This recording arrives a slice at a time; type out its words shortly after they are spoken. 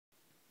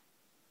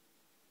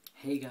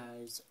Hey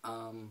guys,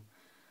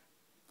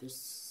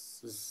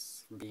 this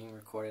is being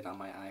recorded on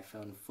my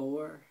iPhone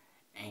 4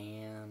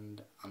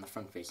 and on the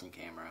front-facing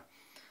camera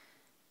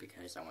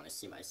because I want to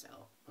see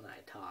myself when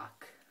I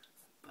talk,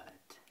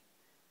 but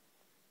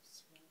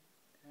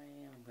I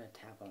am going to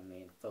tap on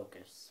main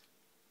focus.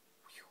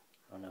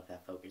 I don't know if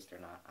that focused or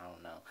not, I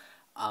don't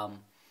know.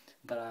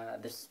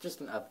 But this is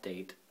just an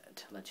update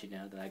to let you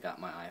know that I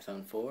got my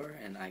iPhone 4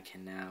 and I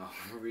can now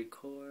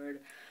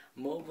record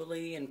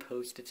mobilely and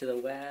post it to the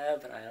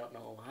web, and I don't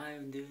know why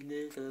I'm doing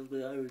this, I was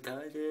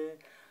retarded.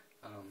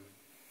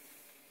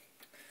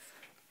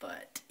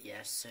 But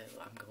yes, so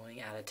I'm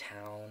going out of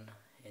town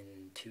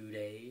in 2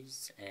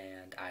 days,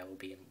 and I will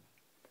be in,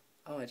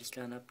 oh, I just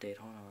got an update,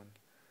 hold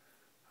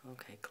on.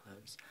 Okay,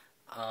 close.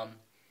 I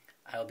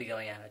will be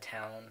going out of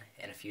town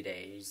in a few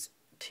days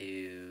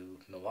to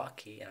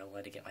Milwaukee, and I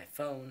wanted to get my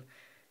phone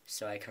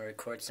so I can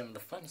record some of the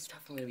fun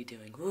stuff I'm going to be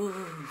doing. Woo,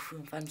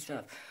 fun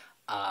stuff.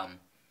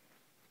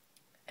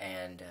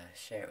 And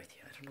share it with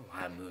you. I don't know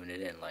why I'm moving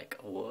it in like,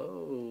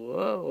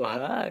 whoa,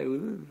 hi,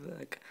 woo,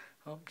 like,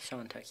 oh,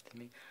 Sean texted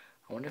me.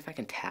 I wonder if I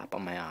can tap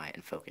on my eye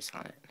and focus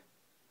on it.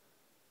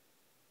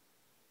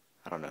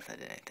 I don't know if that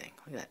did anything.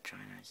 Look at that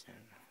giant eyes.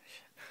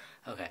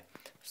 Okay,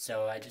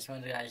 so I just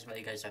wanted to let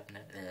you guys up.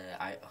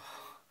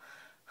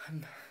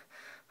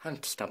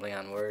 I'm stumbling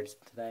on words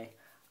today.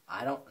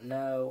 I don't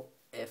know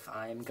if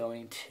I'm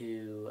going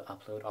to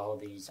upload all of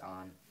these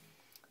on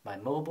my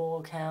mobile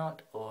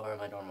account or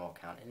my normal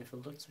account. And if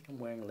it looks like I'm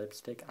wearing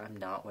lipstick, I'm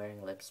not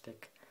wearing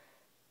lipstick.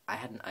 I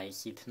had an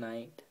icy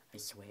tonight. I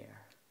swear.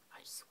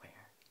 I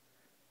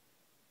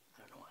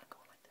don't know why I'm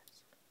going like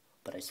this.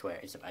 But I swear,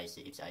 it's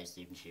icy. It's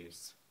icy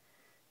juice.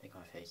 Make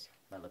my face.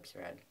 My lips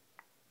red.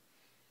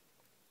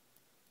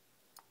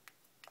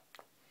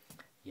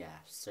 Yeah,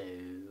 so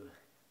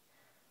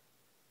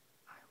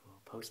I will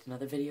post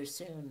another video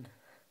soon.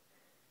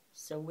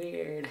 So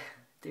weird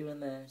doing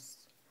this.